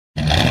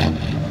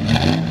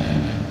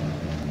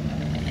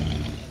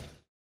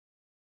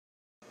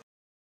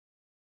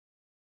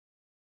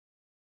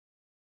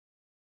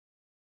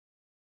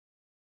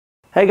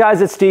Hey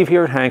guys, it's Steve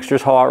here at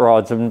Hankster's Hot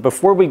Rods, and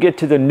before we get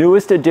to the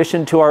newest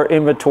addition to our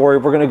inventory,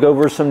 we're going to go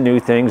over some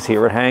new things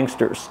here at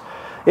Hankster's.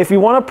 If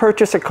you want to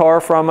purchase a car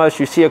from us,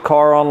 you see a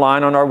car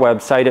online on our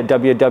website at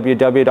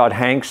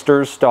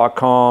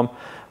www.hanksters.com.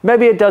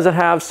 Maybe it doesn't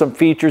have some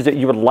features that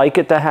you would like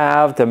it to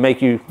have to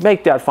make you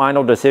make that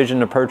final decision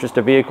to purchase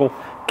the vehicle.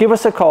 Give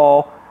us a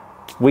call.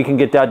 We can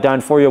get that done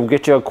for you. We'll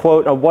get you a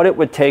quote on what it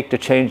would take to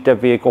change the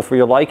vehicle for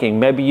your liking.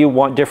 Maybe you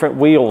want different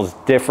wheels,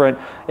 different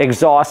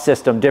exhaust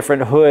system,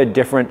 different hood,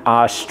 different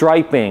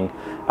striping,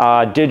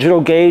 digital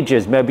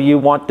gauges. Maybe you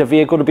want the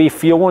vehicle to be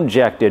fuel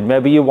injected.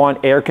 Maybe you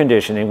want air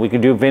conditioning. We can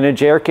do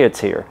vintage air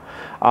kits here.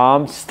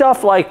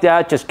 Stuff like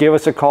that, just give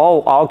us a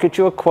call. I'll get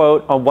you a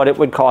quote on what it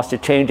would cost to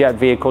change that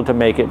vehicle to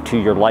make it to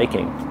your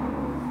liking.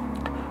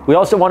 We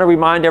also want to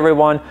remind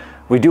everyone,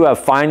 we do have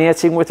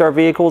financing with our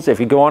vehicles.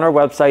 If you go on our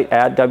website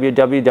at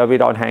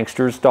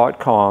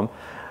www.hanksters.com,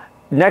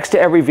 next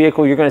to every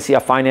vehicle, you're going to see a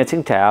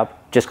financing tab.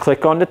 Just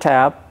click on the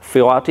tab,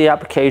 fill out the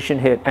application,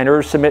 hit enter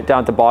or submit down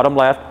at the bottom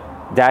left.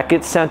 That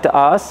gets sent to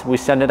us. We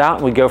send it out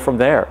and we go from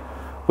there.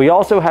 We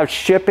also have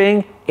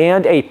shipping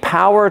and a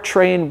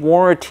powertrain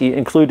warranty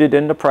included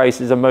in the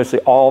prices of mostly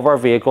all of our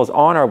vehicles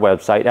on our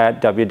website at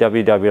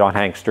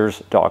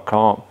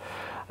www.hanksters.com.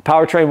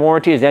 Powertrain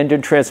warranty is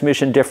engine,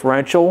 transmission,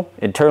 differential,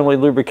 internally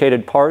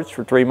lubricated parts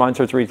for 3 months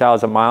or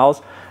 3,000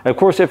 miles. And of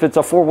course, if it's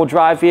a four-wheel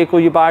drive vehicle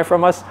you buy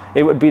from us,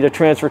 it would be the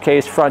transfer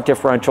case, front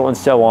differential, and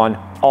so on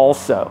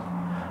also.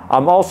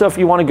 Also, if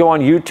you want to go on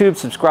YouTube,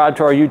 subscribe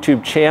to our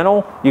YouTube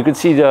channel. You can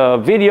see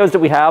the videos that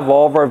we have,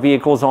 all of our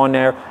vehicles on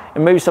there,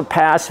 and maybe some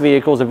past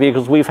vehicles, the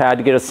vehicles we've had,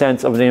 to get a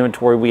sense of the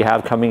inventory we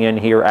have coming in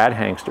here at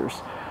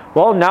Hankster's.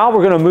 Well, now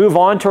we're going to move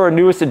on to our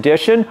newest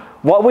addition.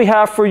 What we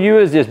have for you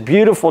is this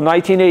beautiful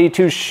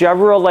 1982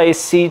 Chevrolet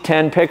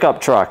C10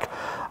 pickup truck.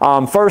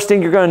 First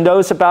thing you're going to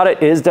notice about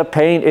it is the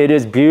paint. It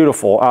is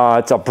beautiful.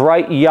 It's a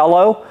bright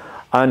yellow,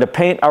 and the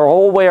paint our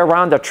whole way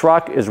around the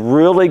truck is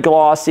really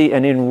glossy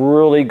and in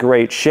really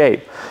great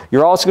shape.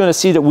 You're also going to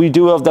see that we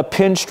do have the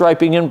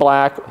pinstriping in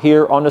black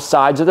here on the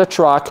sides of the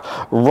truck,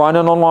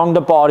 running along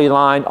the body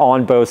line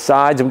on both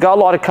sides. We've got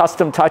a lot of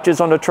custom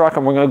touches on the truck,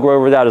 and we're going to go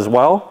over that as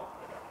well.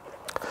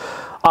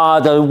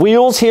 The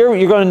wheels here,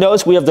 you're going to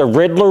notice we have the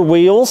Ridler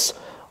wheels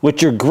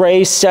with your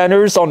gray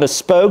centers on the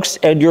spokes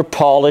and your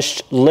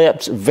polished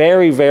lips.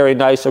 Very, very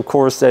nice. Of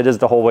course, that is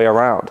the whole way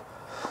around.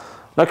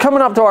 Now,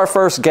 coming up to our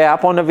first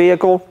gap on the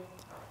vehicle,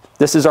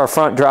 this is our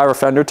front driver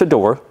fender to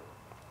door.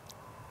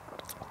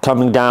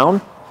 Coming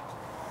down,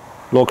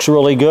 looks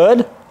really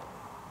good.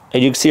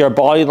 And you can see our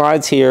body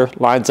lines here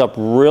lines up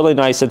really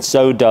nice, and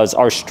so does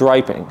our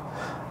striping.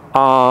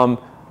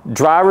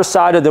 Driver's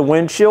side of the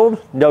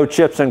windshield, no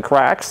chips and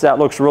cracks. That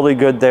looks really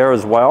good there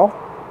as well.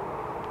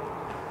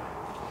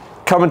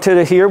 Coming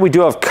to here, we do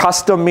have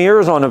custom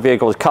mirrors on the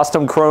vehicle.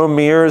 Custom chrome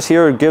mirrors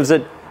here. It gives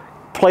it,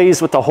 plays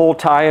with the whole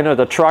tie-in of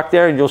the truck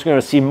there, and you're just going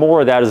to see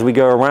more of that as we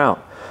go around.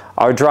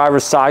 Our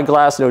driver's side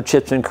glass, no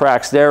chips and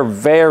cracks there.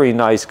 Very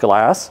nice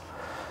glass.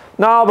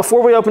 Now,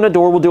 before we open the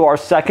door, we'll do our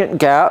second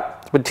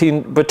gap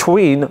between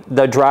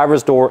the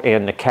driver's door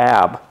and the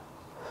cab.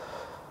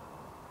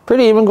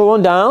 Pretty even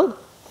going down.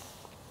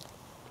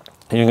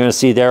 And you're going to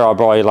see there our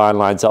body line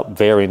lines up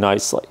very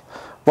nicely.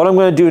 What I'm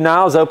going to do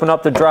now is open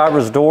up the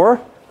driver's door.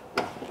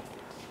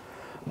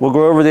 We'll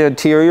go over the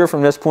interior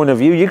from this point of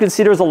view. You can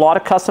see there's a lot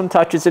of custom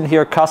touches in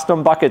here.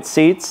 Custom bucket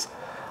seats.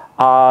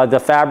 The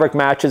fabric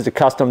matches the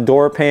custom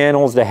door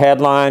panels, the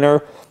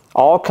headliner.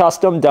 All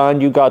custom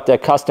done. You got the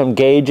custom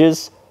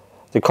gauges,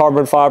 the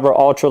carbon fiber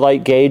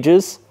ultralight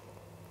gauges.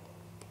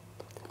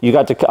 You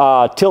got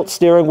the tilt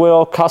steering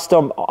wheel,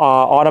 custom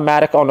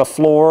automatic on the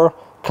floor.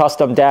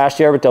 Custom dash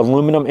there with the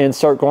aluminum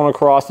insert going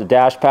across. The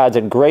dash pad's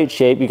in great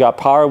shape. You got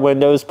power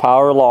windows,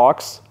 power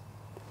locks,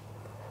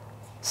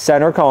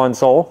 center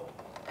console.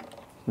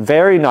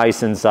 Very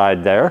nice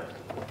inside there.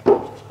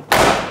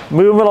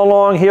 Moving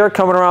along here,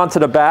 coming around to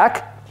the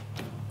back.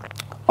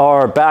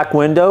 Our back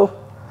window.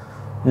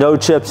 No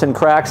chips and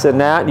cracks in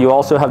that. You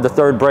also have the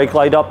third brake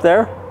light up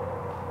there.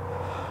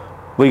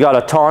 We got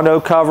a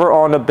tonneau cover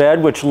on the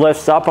bed which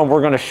lifts up, and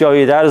we're going to show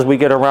you that as we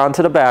get around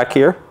to the back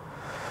here.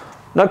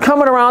 Now,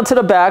 coming around to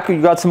the back, you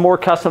got some more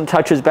custom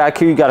touches back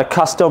here. You got a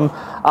custom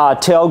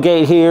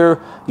tailgate here.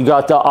 You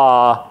got the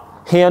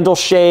handle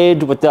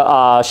shade with the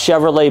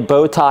Chevrolet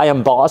bow tie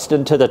embossed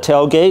into the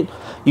tailgate.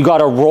 You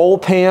got a roll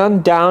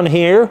pan down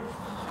here,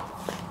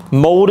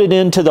 molded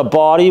into the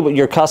body with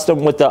your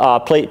custom with the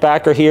plate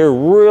backer here.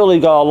 Really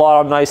got a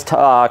lot of nice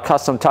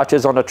custom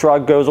touches on the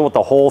truck. Goes with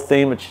the whole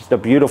theme. It's just a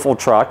beautiful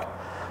truck.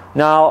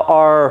 Now,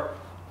 our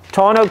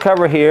tonneau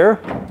cover here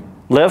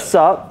lifts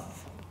up.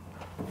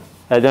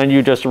 And then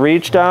you just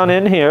reach down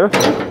in here,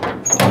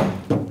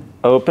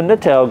 open the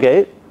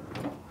tailgate,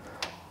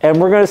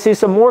 and we're going to see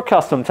some more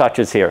custom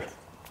touches here.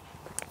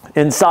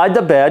 Inside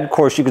the bed, of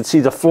course, you can see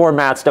the floor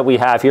mats that we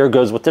have here.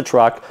 Goes with the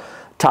truck,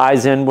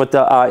 ties in with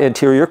the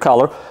interior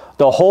color.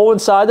 The whole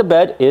inside the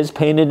bed is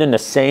painted in the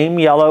same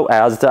yellow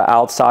as the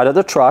outside of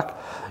the truck.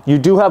 You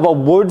do have a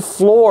wood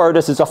floor.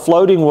 This is a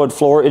floating wood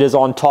floor. It is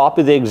on top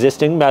of the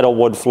existing metal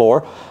wood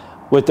floor.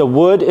 with the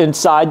wood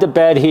inside the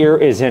bed here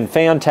is in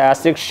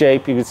fantastic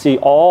shape. You can see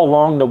all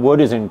along the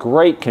wood is in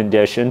great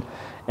condition.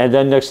 And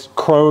then the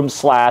chrome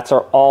slats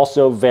are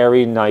also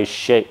very nice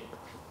shape.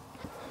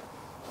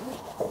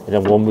 And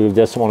then we'll move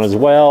this one as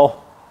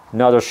well.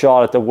 Another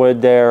shot at the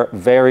wood there.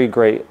 Very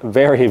great,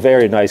 very,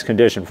 very nice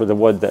condition for the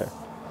wood there.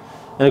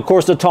 And of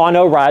course the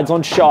tonneau rides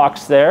on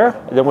shocks there.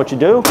 And then what you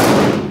do,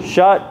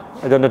 shut,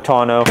 and then the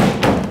tonneau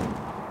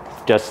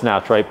just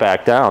snaps right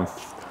back down.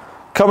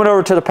 Coming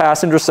over to the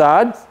passenger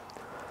side.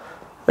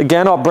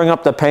 Again, I'll bring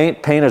up the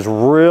paint. Paint is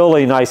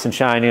really nice and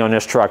shiny on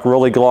this truck,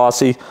 really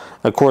glossy.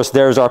 Of course,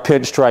 there's our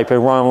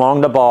pinstriping running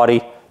along the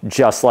body,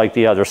 just like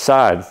the other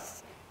side.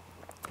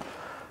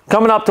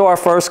 Coming up to our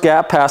first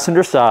gap,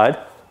 passenger side,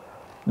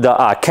 the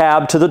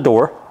cab to the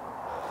door.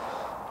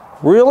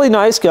 Really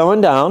nice going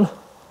down.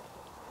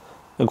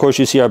 Of course,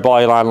 you see our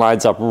body line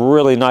lines up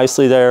really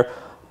nicely there.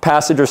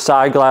 Passenger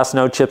side glass,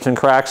 no chips and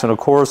cracks. And of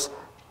course,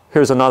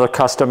 here's another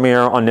custom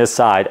mirror on this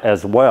side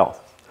as well.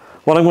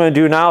 What I'm going to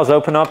do now is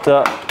open up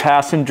the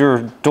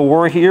passenger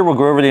door here. We'll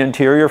go over the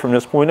interior from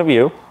this point of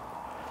view.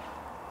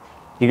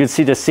 You can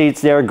see the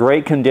seats there,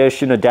 great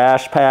condition, the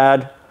dash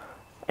pad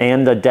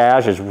and the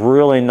dash is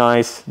really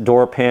nice,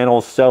 door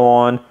panels, so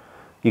on.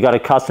 You got a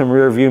custom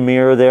rear view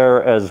mirror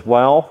there as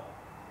well.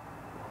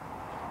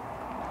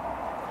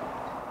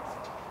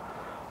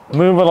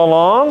 Moving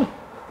along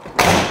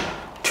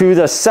to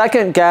the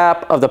second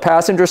gap of the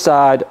passenger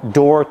side,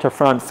 door to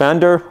front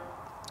fender.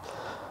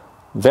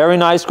 Very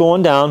nice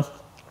going down.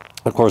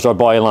 Of course, our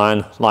body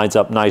line lines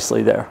up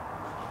nicely there.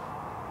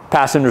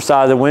 Passenger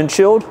side of the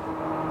windshield,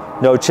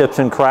 no chips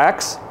and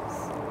cracks.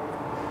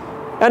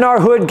 And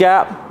our hood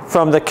gap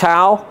from the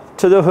cowl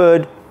to the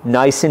hood,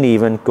 nice and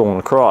even going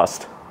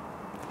across.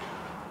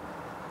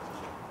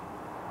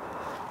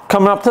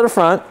 Coming up to the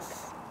front.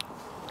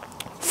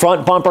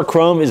 Front bumper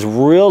chrome is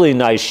really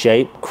nice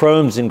shape.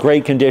 Chrome's in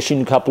great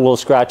condition, a couple little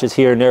scratches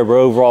here and there, but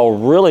overall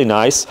really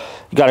nice.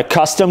 You got a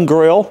custom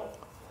grille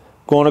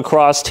going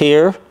across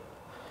here.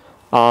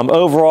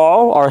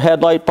 Overall, our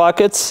headlight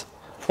buckets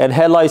and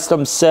headlights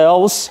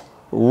themselves,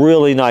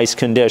 really nice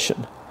condition.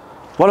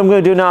 What I'm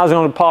going to do now is I'm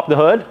going to pop the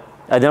hood,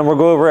 and then we'll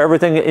go over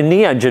everything in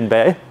the engine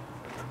bay.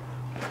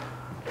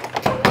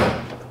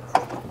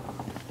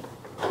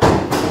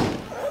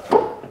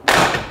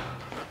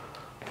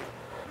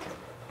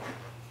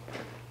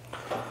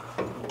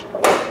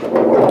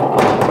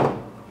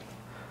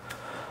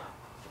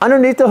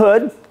 Underneath the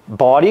hood,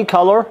 body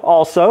color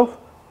also.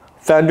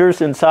 Fenders,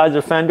 inside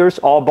the fenders,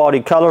 all body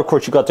color. Of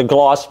course, you got the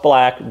gloss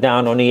black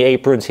down on the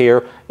aprons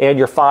here, and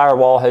your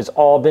firewall has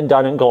all been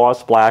done in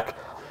gloss black.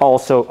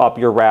 Also up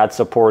your rad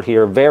support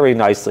here, very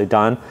nicely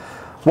done.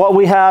 What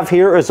we have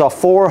here is a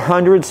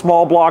 400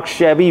 small block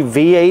Chevy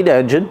V8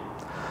 engine.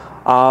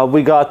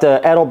 We got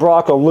the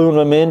Edelbrock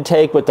aluminum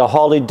intake with the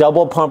Holley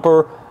double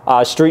pumper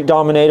Street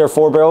Dominator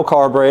 4-barrel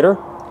carburetor.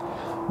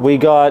 We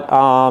got,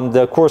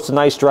 of course, the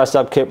nice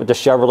dress-up kit with the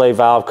Chevrolet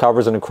valve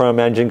covers and the chrome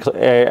engine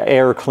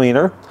air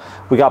cleaner.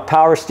 We got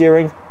power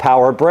steering,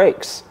 power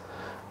brakes.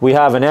 We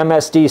have an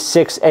MSD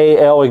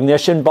 6AL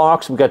ignition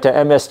box. We got the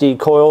MSD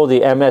coil, the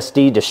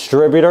MSD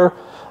distributor.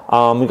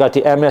 We got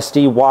the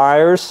MSD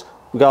wires.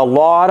 We got a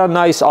lot of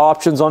nice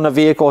options on the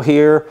vehicle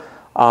here.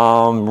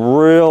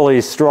 Really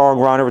strong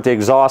runner with the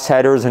exhaust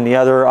headers and the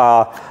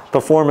other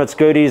performance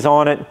goodies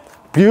on it.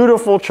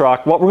 Beautiful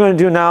truck. What we're going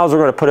to do now is we're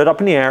going to put it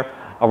up in the air,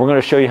 and we're going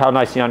to show you how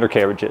nice the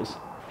undercarriage is.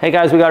 Hey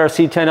guys, we got our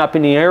C10 up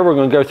in the air. We're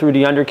going to go through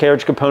the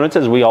undercarriage components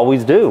as we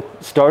always do.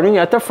 Starting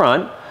at the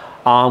front,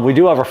 we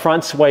do have a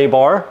front sway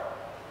bar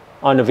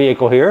on the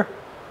vehicle here.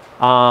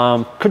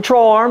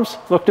 Control arms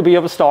look to be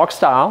of a stock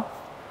style.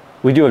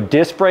 We do have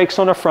disc brakes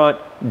on the front,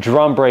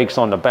 drum brakes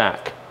on the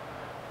back.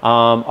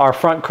 Our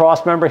front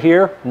cross member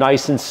here,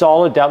 nice and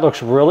solid. That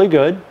looks really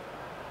good.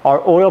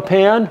 Our oil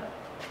pan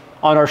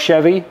on our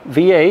Chevy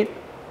V8.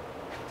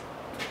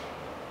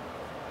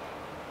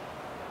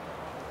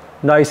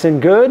 Nice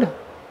and good.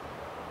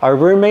 Our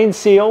rear main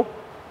seal.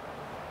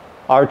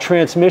 Our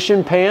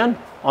transmission pan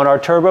on our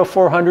Turbo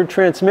 400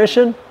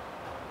 transmission.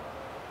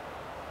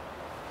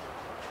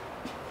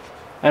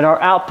 And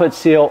our output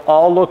seal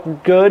all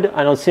look good.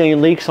 I don't see any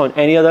leaks on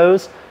any of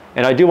those.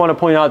 And I do want to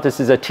point out this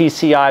is a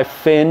TCI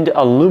finned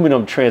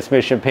aluminum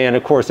transmission pan.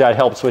 Of course, that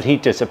helps with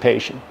heat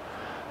dissipation.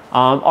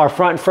 Our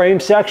front frame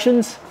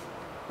sections.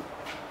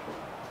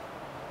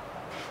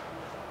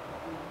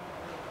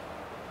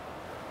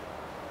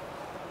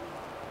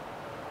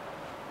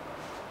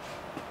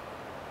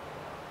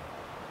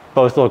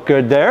 Both look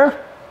good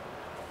there.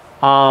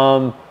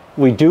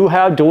 We do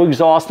have dual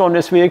exhaust on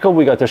this vehicle.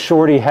 We got the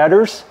shorty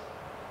headers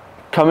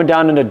coming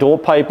down into dual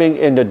piping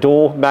into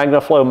dual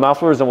Magnaflow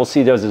mufflers, and we'll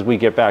see those as we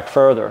get back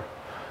further.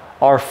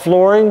 Our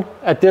flooring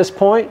at this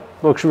point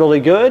looks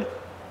really good.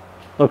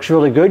 Looks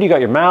really good. You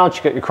got your mounts,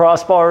 you got your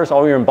crossbars,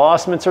 all your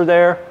embossments are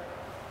there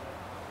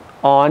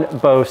on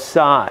both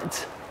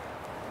sides.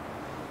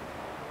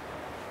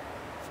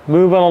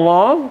 Moving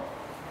along,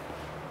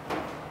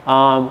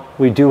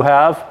 we do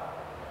have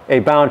a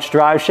balanced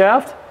drive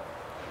shaft.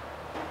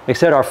 Like I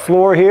said, our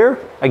floor here,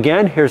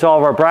 again, here's all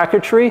of our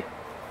bracketry.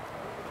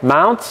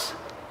 mounts,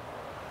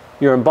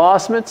 your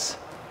embossments,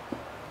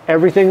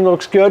 everything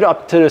looks good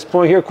up to this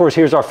point here. Of course,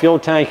 here's our fuel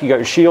tank. You got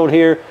your shield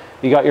here.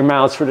 You got your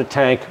mounts for the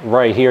tank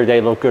right here.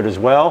 They look good as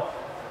well.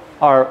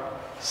 Our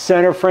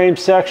center frame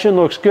section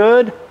looks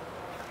good.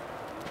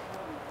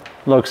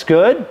 Looks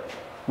good.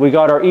 We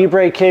got our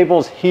e-brake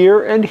cables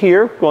here and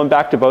here, going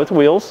back to both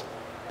wheels.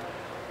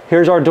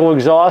 Here's our dual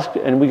exhaust,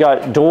 and we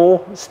got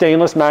dual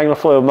stainless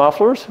Magnaflow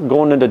mufflers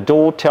going into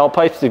dual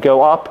tailpipes to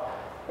go up,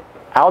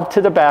 out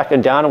to the back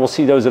and down, and we'll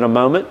see those in a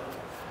moment.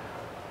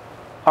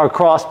 Our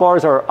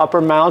crossbars, our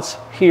upper mounts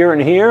here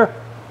and here.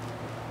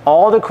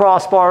 All the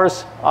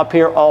crossbars up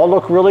here all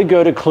look really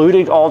good,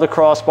 including all the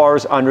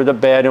crossbars under the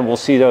bed, and we'll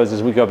see those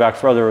as we go back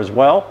further as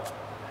well.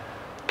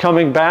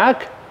 Coming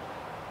back,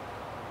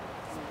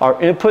 our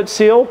input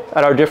seal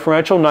at our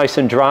differential, nice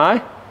and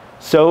dry.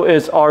 So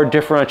is our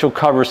differential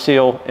cover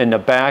seal in the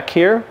back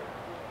here.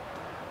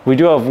 We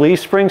do have leaf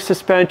spring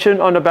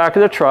suspension on the back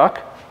of the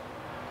truck.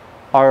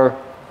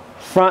 Our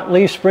front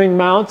leaf spring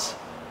mounts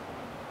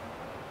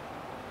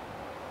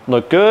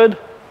look good.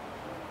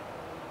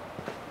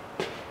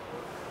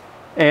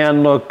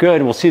 And look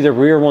good. We'll see the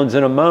rear ones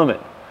in a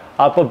moment.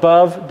 Up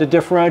above the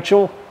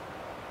differential,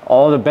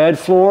 all the bed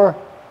floor,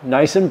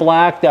 nice and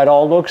black. That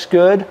all looks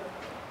good.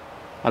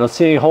 I don't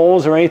see any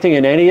holes or anything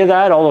in any of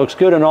that. All looks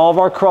good, and all of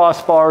our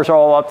crossbars are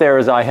all up there,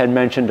 as I had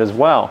mentioned as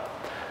well.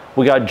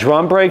 We got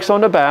drum brakes on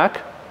the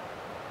back.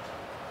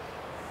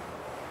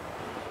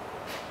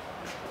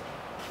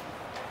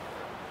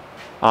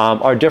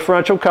 Our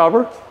differential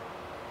cover,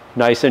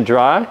 nice and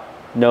dry,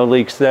 no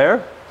leaks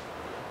there.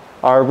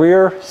 Our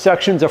rear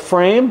sections of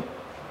frame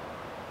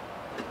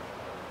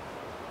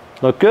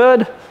look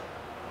good.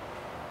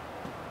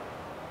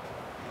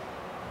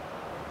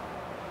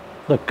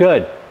 Look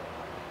good.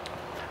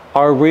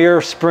 Our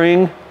rear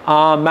spring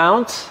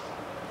mounts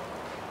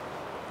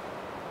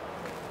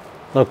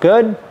look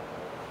good.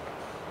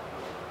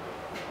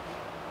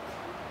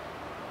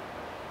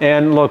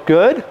 And look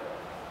good.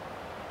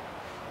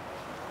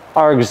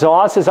 Our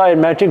exhaust, as I had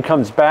mentioned,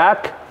 comes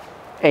back,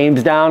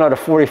 aims down at a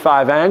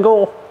 45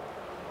 angle.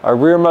 Our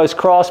rearmost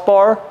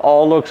crossbar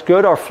all looks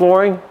good. Our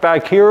flooring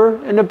back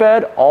here in the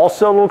bed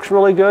also looks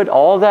really good.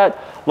 All of that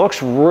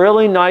looks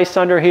really nice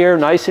under here,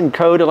 nice and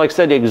coated. Like I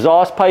said, the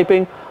exhaust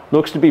piping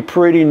looks to be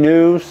pretty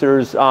new. So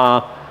there's,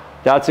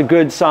 that's a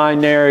good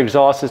sign there.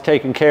 Exhaust is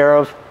taken care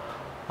of.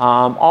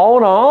 All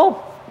in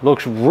all,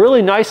 looks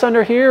really nice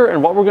under here.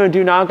 And what we're going to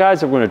do now, guys,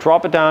 is we're going to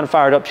drop it down and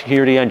fire it up to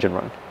hear the engine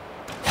run.